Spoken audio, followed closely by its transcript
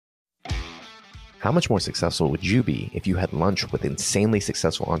How much more successful would you be if you had lunch with insanely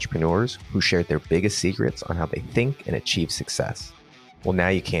successful entrepreneurs who shared their biggest secrets on how they think and achieve success? Well, now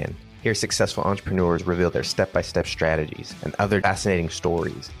you can. Hear successful entrepreneurs reveal their step-by-step strategies and other fascinating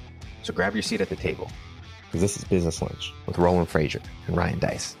stories. So grab your seat at the table, because this is Business Lunch with Roland Frasier and Ryan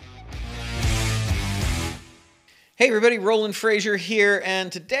Deiss. Hey everybody, Roland Frasier here,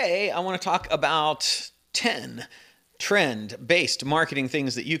 and today I want to talk about 10 trend-based marketing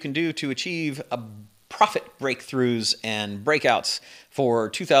things that you can do to achieve profit breakthroughs and breakouts for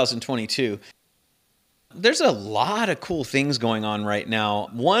 2022. There's a lot of cool things going on right now.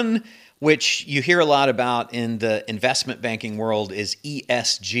 One which you hear a lot about in the investment banking world is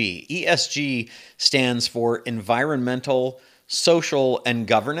ESG. ESG stands for environmental, social, and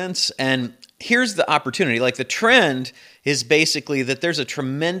governance. And here's the opportunity. Like, the trend is basically that there's a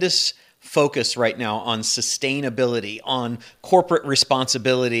tremendous focus right now on sustainability, on corporate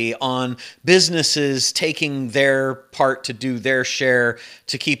responsibility, on businesses taking their part to do their share,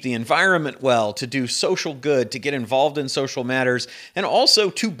 to keep the environment well, to do social good, to get involved in social matters, and also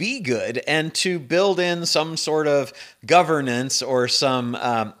to be good and to build in some sort of governance or some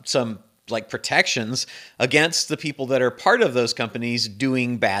like protections against the people that are part of those companies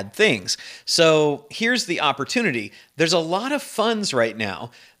doing bad things. So here's the opportunity. There's a lot of funds right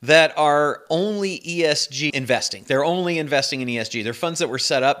now that are only ESG investing. They're only investing in ESG. They're funds that were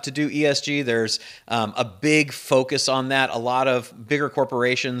set up to do ESG. There's a big focus on that. A lot of bigger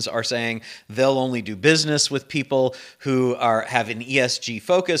corporations are saying they'll only do business with people who have an ESG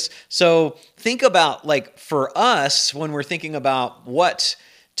focus. So think about, like, for us, when we're thinking about what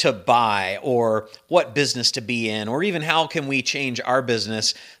to buy or what business to be in, or even how can we change our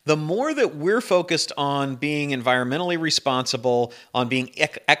business, the more that we're focused on being environmentally responsible, on being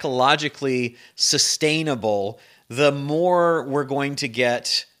ecologically sustainable, the more we're going to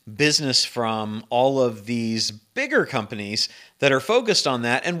get business from all of these bigger companies that are focused on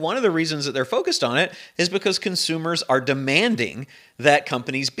that. And one of the reasons that they're focused on it is because consumers are demanding that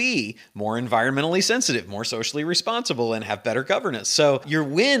companies be more environmentally sensitive, more socially responsible, and have better governance. So you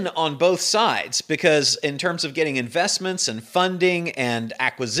win on both sides, because in terms of getting investments and funding and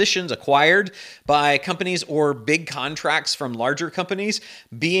acquisitions acquired by companies or big contracts from larger companies,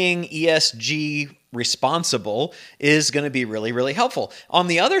 being ESG responsible is going to be really, really helpful. On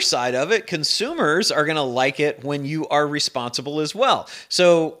the other side of it, consumers are going to like it when you are responsible as well.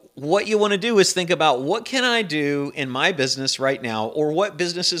 So what you want to do is think about, what can I do in my business right now, or what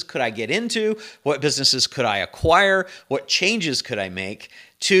businesses could I get into? What businesses could I acquire? What changes could I make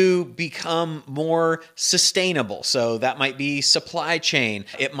to become more sustainable? So that might be supply chain.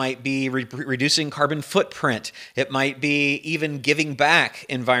 It might be reducing carbon footprint. It might be even giving back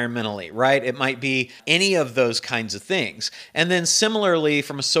environmentally, right? It might be any of those kinds of things. And then similarly,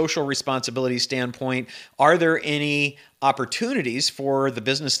 from a social responsibility standpoint, are there any opportunities for the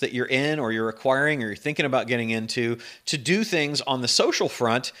business that you're in or you're acquiring or you're thinking about getting into to do things on the social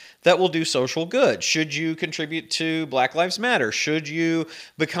front that will do social good? Should you contribute to Black Lives Matter? Should you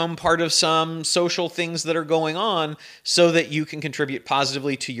become part of some social things that are going on so that you can contribute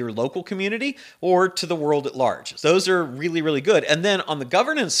positively to your local community or to the world at large? Those are really, really good. And then on the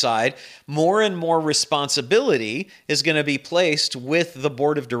governance side, more and more responsibility is going to be placed with the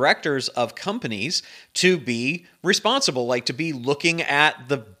board of directors of companies to be responsible, like to be looking at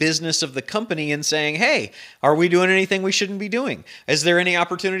the business of the company and saying, hey, are we doing anything we shouldn't be doing? Is there any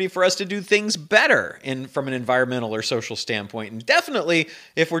opportunity for us to do things better from an environmental or social standpoint? And definitely,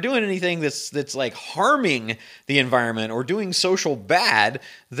 if we're doing anything that's like harming the environment or doing social bad,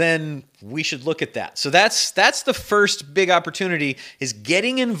 then we should look at that. So that's the first big opportunity, is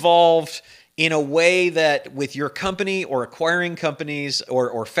getting involved in a way that with your company or acquiring companies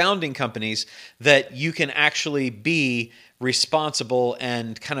or founding companies, that you can actually be responsible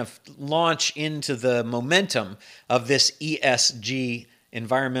and kind of launch into the momentum of this ESG,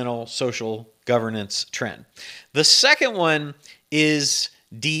 environmental, social governance trend. The second one is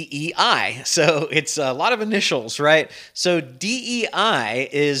DEI. So it's a lot of initials, right? So DEI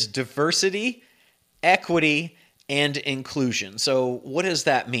is diversity, equity, and inclusion. So what does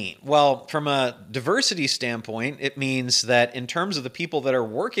that mean? Well, from a diversity standpoint, it means that in terms of the people that are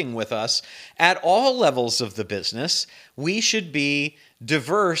working with us at all levels of the business, we should be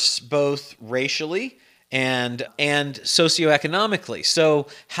diverse both racially and socioeconomically. So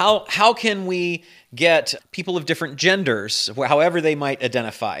how can we get people of different genders, however they might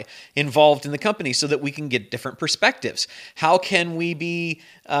identify, involved in the company so that we can get different perspectives? How can we be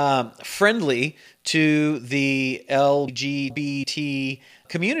friendly to the LGBT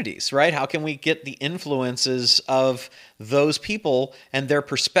communities, right? How can we get the influences of those people and their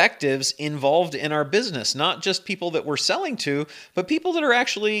perspectives involved in our business? Not just people that we're selling to, but people that are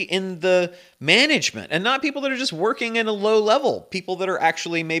actually in the management, and not people that are just working in a low level, people that are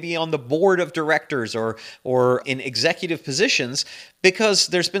actually maybe on the board of directors or in executive positions, because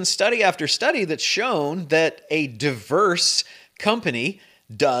there's been study after study that's shown that a diverse company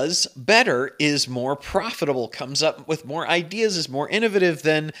does better, is more profitable, comes up with more ideas, is more innovative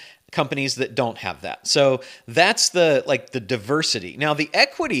than companies that don't have that. So that's the diversity. Now the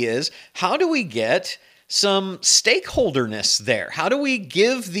equity is, how do we get some stakeholderness there? How do we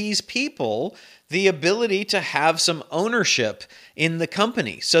give these people the ability to have some ownership in the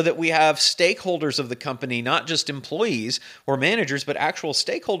company so that we have stakeholders of the company, not just employees or managers, but actual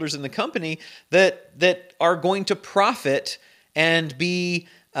stakeholders in the company that are going to profit and be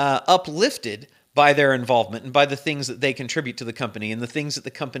uplifted by their involvement and by the things that they contribute to the company and the things that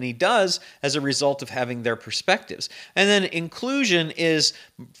the company does as a result of having their perspectives. And then inclusion is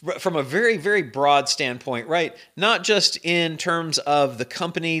from a very, very broad standpoint, right? Not just in terms of the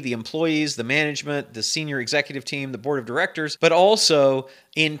company, the employees, the management, the senior executive team, the board of directors, but also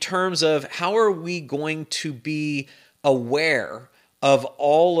in terms of how are we going to be aware of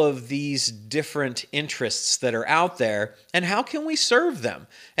all of these different interests that are out there, and how can we serve them?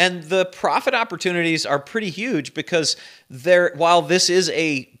 And the profit opportunities are pretty huge, because while this is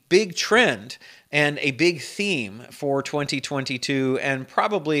a big trend and a big theme for 2022 and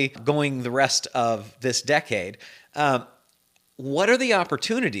probably going the rest of this decade, what are the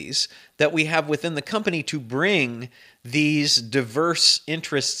opportunities that we have within the company to bring these diverse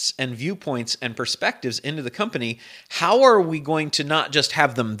interests and viewpoints and perspectives into the company? How are we going to not just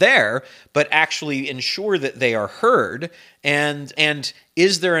have them there, but actually ensure that they are heard? And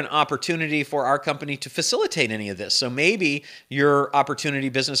is there an opportunity for our company to facilitate any of this? So maybe your opportunity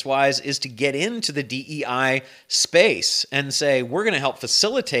business-wise is to get into the DEI space and say, we're going to help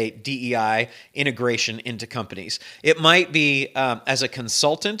facilitate DEI integration into companies. It might be as a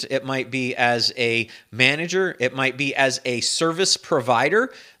consultant. It might be as a manager. It might be as a service provider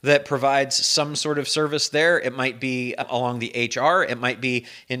that provides some sort of service there. It might be along the HR. It might be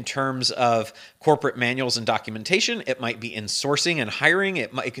in terms of corporate manuals and documentation. It might be in sourcing and hiring.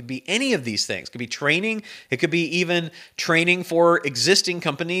 It could be any of these things. It could be training. It could be even training for existing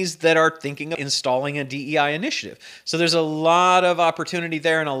companies that are thinking of installing a DEI initiative. So there's a lot of opportunity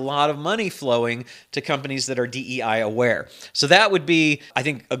there and a lot of money flowing to companies that are DEI aware. So that would be, I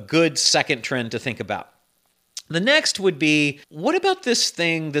think, a good second trend to think about. The next would be, what about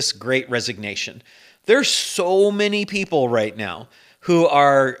this great resignation? There's so many people right now who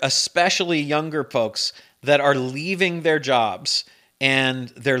are, especially younger folks, that are leaving their jobs, and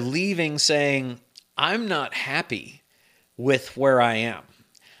they're leaving saying, I'm not happy with where I am.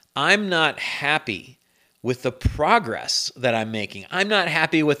 I'm not happy with the progress that I'm making. I'm not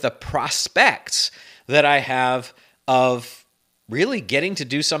happy with the prospects that I have of really getting to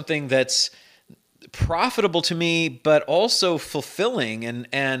do something that's profitable to me, but also fulfilling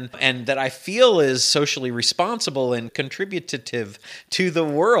and that I feel is socially responsible and contributive to the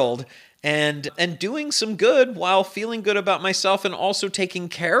world, and doing some good while feeling good about myself, and also taking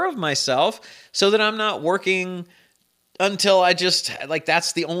care of myself so that I'm not working until I just,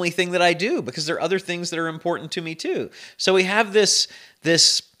 that's the only thing that I do, because there are other things that are important to me too. So we have this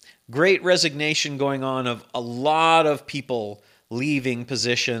great resignation going on of a lot of people leaving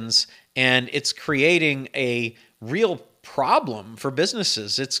positions, and it's creating a real problem for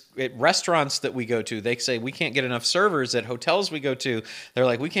businesses. It's at restaurants that we go to. They say we can't get enough servers. At hotels we go to, they're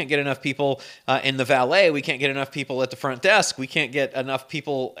like, we can't get enough people in the valet. We can't get enough people at the front desk. We can't get enough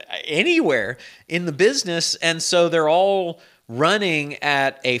people anywhere in the business. And so they're all running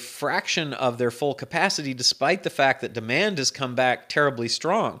at a fraction of their full capacity, despite the fact that demand has come back terribly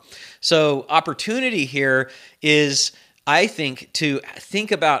strong. So opportunity here is, I think, to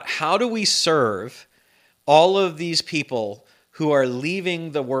think about how do we serve all of these people who are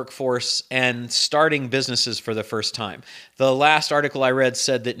leaving the workforce and starting businesses for the first time. The last article I read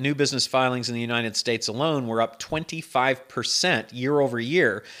said that new business filings in the United States alone were up 25% year over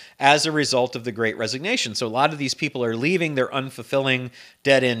year as a result of the Great Resignation. So a lot of these people are leaving their unfulfilling,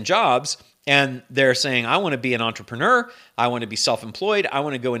 dead-end jobs, and they're saying, I want to be an entrepreneur, I want to be self-employed, I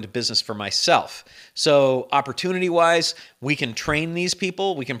want to go into business for myself. So opportunity-wise, we can train these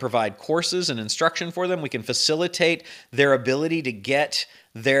people, we can provide courses and instruction for them, we can facilitate their ability to get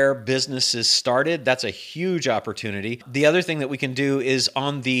their businesses started. That's a huge opportunity. The other thing that we can do is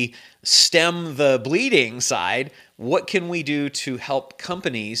on the stem the bleeding side, what can we do to help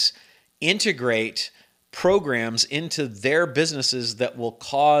companies integrate programs into their businesses that will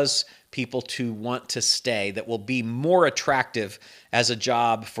cause people to want to stay, that will be more attractive as a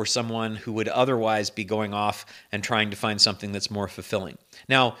job for someone who would otherwise be going off and trying to find something that's more fulfilling.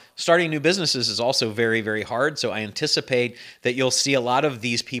 Now, starting new businesses is also very, very hard, so I anticipate that you'll see a lot of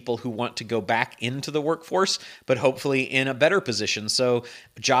these people who want to go back into the workforce, but hopefully in a better position. So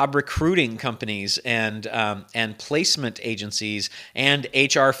job recruiting companies and placement agencies and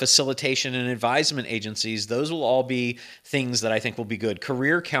HR facilitation and advisement agencies, those will all be things that I think will be good.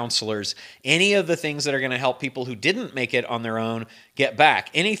 Career counselors, any of the things that are going to help people who didn't make it on their own get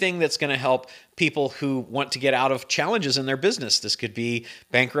back. Anything that's going to help people who want to get out of challenges in their business. This could be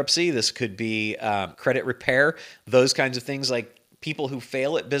bankruptcy. This could be credit repair. Those kinds of things, like people who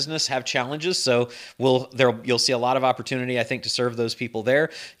fail at business have challenges. So you'll see a lot of opportunity, I think, to serve those people there.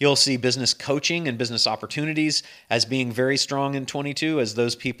 You'll see business coaching and business opportunities as being very strong in 22 as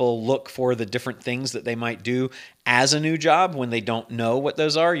those people look for the different things that they might do as a new job when they don't know what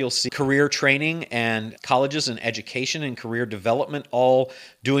those are. You'll see career training and colleges and education and career development all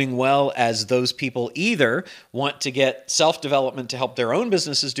doing well as those people either want to get self-development to help their own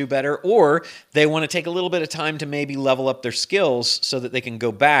businesses do better, or they want to take a little bit of time to maybe level up their skills so that they can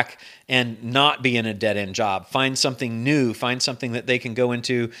go back and not be in a dead-end job. Find something new, find something that they can go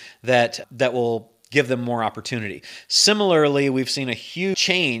into that will give them more opportunity. Similarly, we've seen a huge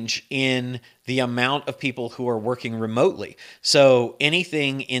change in the amount of people who are working remotely. So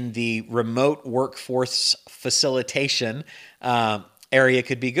anything in the remote workforce facilitation area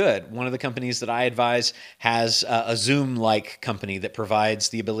could be good. One of the companies that I advise has a Zoom-like company that provides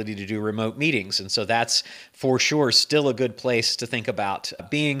the ability to do remote meetings. And so that's for sure still a good place to think about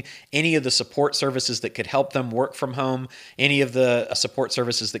being. Any of the support services that could help them work from home, any of the support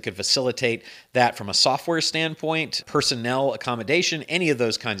services that could facilitate that from a software standpoint, personnel accommodation, any of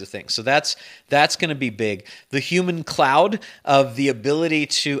those kinds of things. So that's going to be big. The human cloud of the ability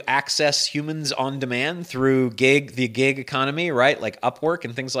to access humans on demand through the gig economy, right? Like Upwork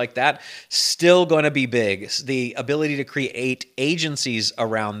and things like that, still going to be big. The ability to create agencies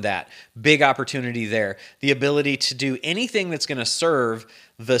around that, big opportunity there. The ability to do anything that's going to serve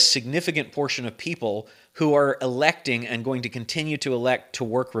the significant portion of people who are electing and going to continue to elect to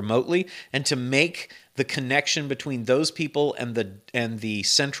work remotely, and to make the connection between those people and the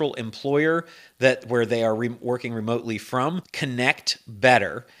central employer where they are working remotely from connect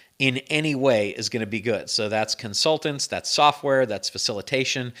better in any way is going to be good. So that's consultants, that's software, that's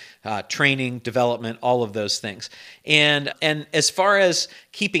facilitation, training, development, all of those things. And as far as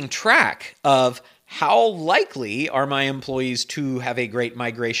keeping track of how likely are my employees to have a great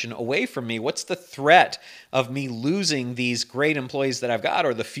migration away from me? What's the threat of me losing these great employees that I've got,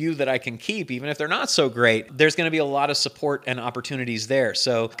 or the few that I can keep, even if they're not so great? There's going to be a lot of support and opportunities there.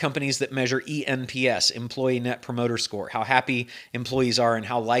 So companies that measure ENPS, Employee Net Promoter Score, how happy employees are and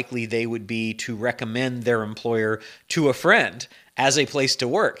how likely they would be to recommend their employer to a friend as a place to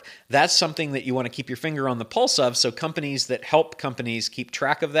work. That's something that you want to keep your finger on the pulse of. So companies that help companies keep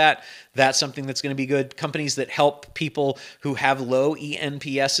track of that, that's something that's going to be good. Companies that help people who have low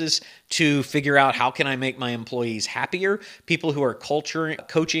ENPSs to figure out, how can I make my employees happier? People who are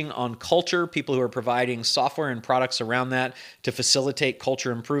coaching on culture, people who are providing software and products around that to facilitate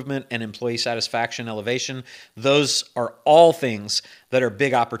culture improvement and employee satisfaction elevation. Those are all things that are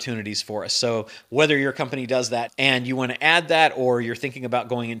big opportunities for us. So whether your company does that and you want to add that, or you're thinking about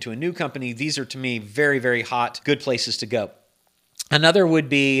going into a new company, these are, to me, very, very hot, good places to go. Another would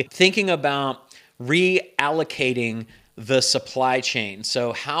be thinking about reallocating the supply chain.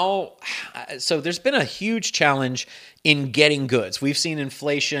 So there's been a huge challenge in getting goods. We've seen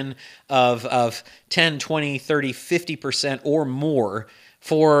inflation of 10, 20, 30, 50% or more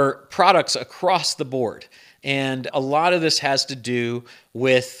for products across the board. And a lot of this has to do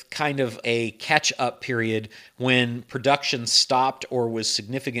with kind of a catch-up period when production stopped or was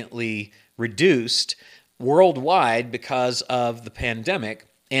significantly reduced worldwide because of the pandemic.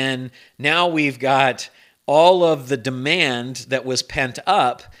 And now we've got all of the demand that was pent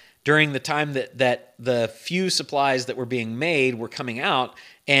up during the time that the few supplies that were being made were coming out.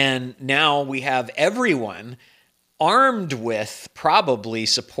 And now we have everyone armed with probably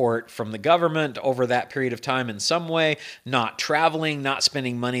support from the government over that period of time in some way, not traveling, not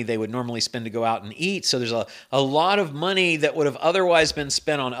spending money they would normally spend to go out and eat. So there's a lot of money that would have otherwise been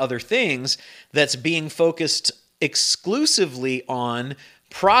spent on other things that's being focused exclusively on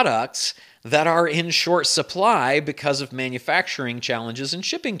products that are in short supply because of manufacturing challenges and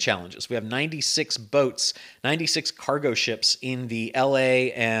shipping challenges. We have 96 boats, 96 cargo ships in the LA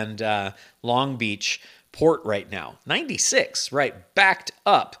and Long Beach port right now. 96, right? Backed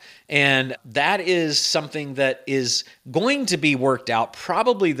up. And that is something that is going to be worked out,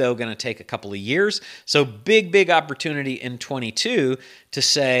 probably, though, going to take a couple of years. So big opportunity in 22 to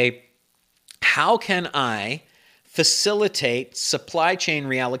say, how can I facilitate supply chain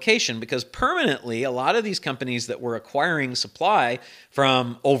reallocation? Because permanently, a lot of these companies that were acquiring supply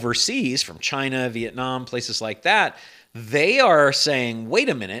from overseas, from China, Vietnam, places like that, they are saying, wait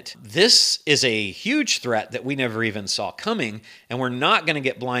a minute, this is a huge threat that we never even saw coming, and we're not going to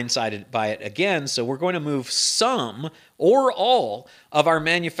get blindsided by it again. So we're going to move some or all of our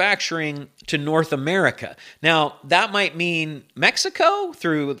manufacturing to North America. Now, that might mean Mexico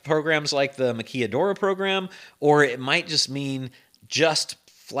through programs like the Maquiladora program, or it might just mean just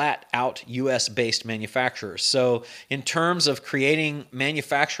flat out US-based manufacturers. So in terms of creating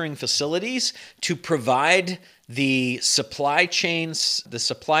manufacturing facilities to provide the supply chain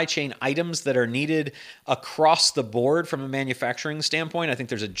items that are needed across the board from a manufacturing standpoint, I think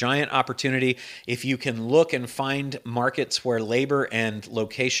there's a giant opportunity if you can look and find markets where labor and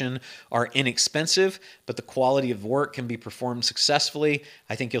location are inexpensive, but the quality of work can be performed successfully.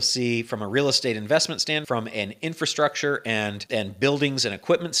 I think you'll see from a real estate investment standpoint, from an infrastructure and buildings and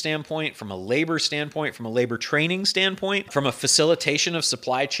equipment standpoint, from a labor standpoint, from a labor training standpoint, from a facilitation of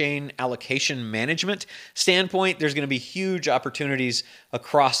supply chain allocation management standpoint, there's going to be huge opportunities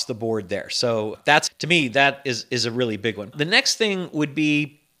across the board there. So that's, to me, that is a really big one. The next thing would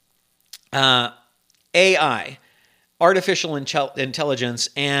be AI, artificial intelligence,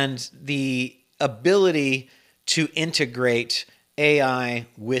 and the ability to integrate AI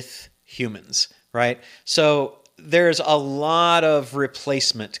with humans, right? So there's a lot of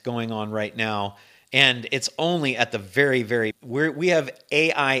replacement going on right now, and it's only at the we have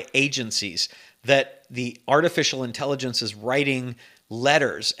AI agencies that the artificial intelligence is writing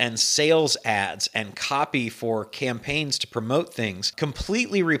letters and sales ads and copy for campaigns to promote things,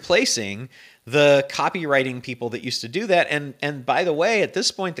 completely replacing the copywriting people that used to do that. And by the way, at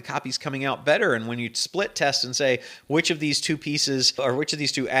this point, the copy's coming out better. And when you split test and say which of these two pieces or which of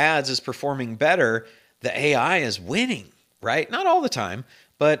these two ads is performing better, the AI is winning, right? Not all the time,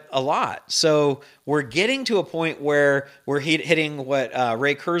 but a lot. So we're getting to a point where we're hitting what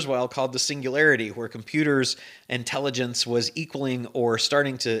Ray Kurzweil called the singularity, where computers' intelligence was equaling or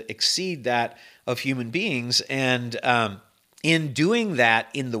starting to exceed that of human beings. And in doing that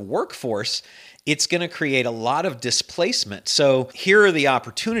in the workforce, it's going to create a lot of displacement. So here are the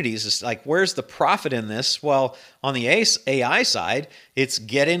opportunities. It's like, where's the profit in this? Well, on the AI side, it's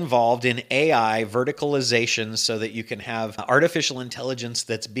get involved in AI verticalization so that you can have artificial intelligence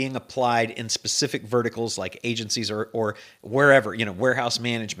that's being applied in specific verticals like agencies or wherever, warehouse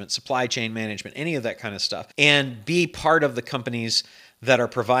management, supply chain management, any of that kind of stuff, and be part of the companies that are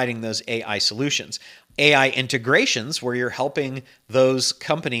providing those AI solutions. AI integrations, where you're helping those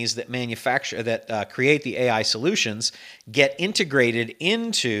companies that manufacture, that create the AI solutions, get integrated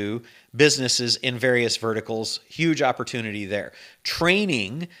into businesses in various verticals. Huge opportunity there.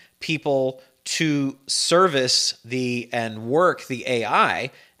 Training people to service and work the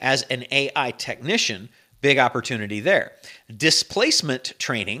AI as an AI technician. Big opportunity there. Displacement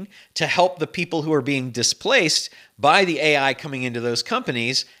training to help the people who are being displaced by the AI coming into those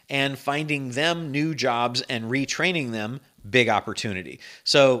companies and finding them new jobs and retraining them. Big opportunity.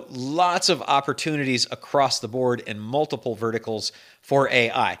 So lots of opportunities across the board in multiple verticals for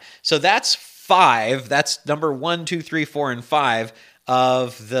AI. So that's 5. That's number 1, 2, 3, 4, and 5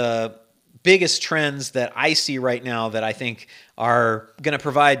 of the biggest trends that I see right now that I think are going to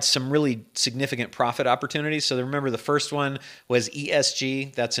provide some really significant profit opportunities. So remember, the first one was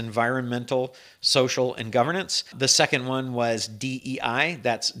ESG, that's environmental, social, and governance. The second one was DEI,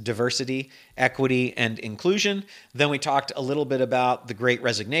 that's diversity, equity, and inclusion. Then we talked a little bit about the Great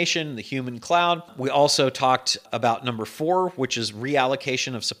Resignation, the human cloud. We also talked about number 4, which is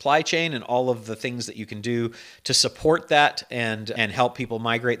reallocation of supply chain and all of the things that you can do to support that and help people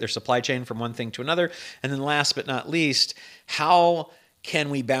migrate their supply chain from one thing to another. And then last but not least, how can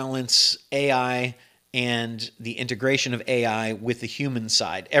we balance AI and the integration of AI with the human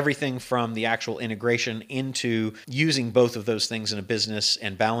side? Everything from the actual integration into using both of those things in a business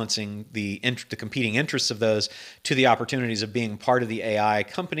and balancing the competing interests of those to the opportunities of being part of the AI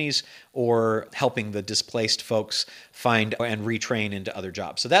companies or helping the displaced folks find and retrain into other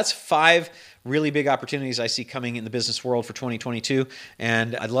jobs. So that's 5 really big opportunities I see coming in the business world for 2022.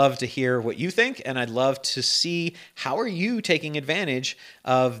 And I'd love to hear what you think, and I'd love to see how are you taking advantage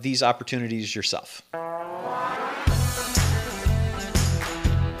of these opportunities yourself.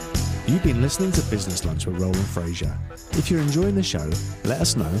 You've been listening to Business Lunch with Roland Frazier. If you're enjoying the show, let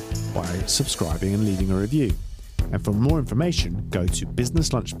us know by subscribing and leaving a review. And for more information, go to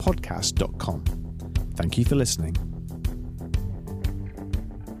businesslunchpodcast.com. Thank you for listening.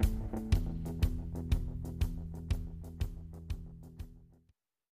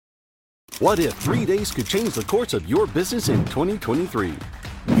 What if 3 days could change the course of your business in 2023?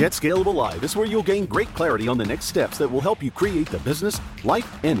 Get Scalable Live is where you'll gain great clarity on the next steps that will help you create the business,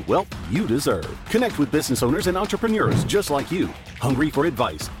 life, and wealth you deserve. Connect with business owners and entrepreneurs just like you, hungry for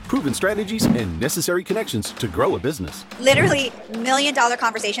advice, proven strategies, and necessary connections to grow a business. Literally million-dollar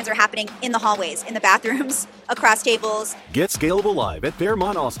conversations are happening in the hallways, in the bathrooms, across tables. Get Scalable Live at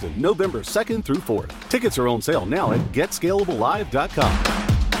Fairmont Austin, November 2nd through 4th. Tickets are on sale now at GetScalableLive.com.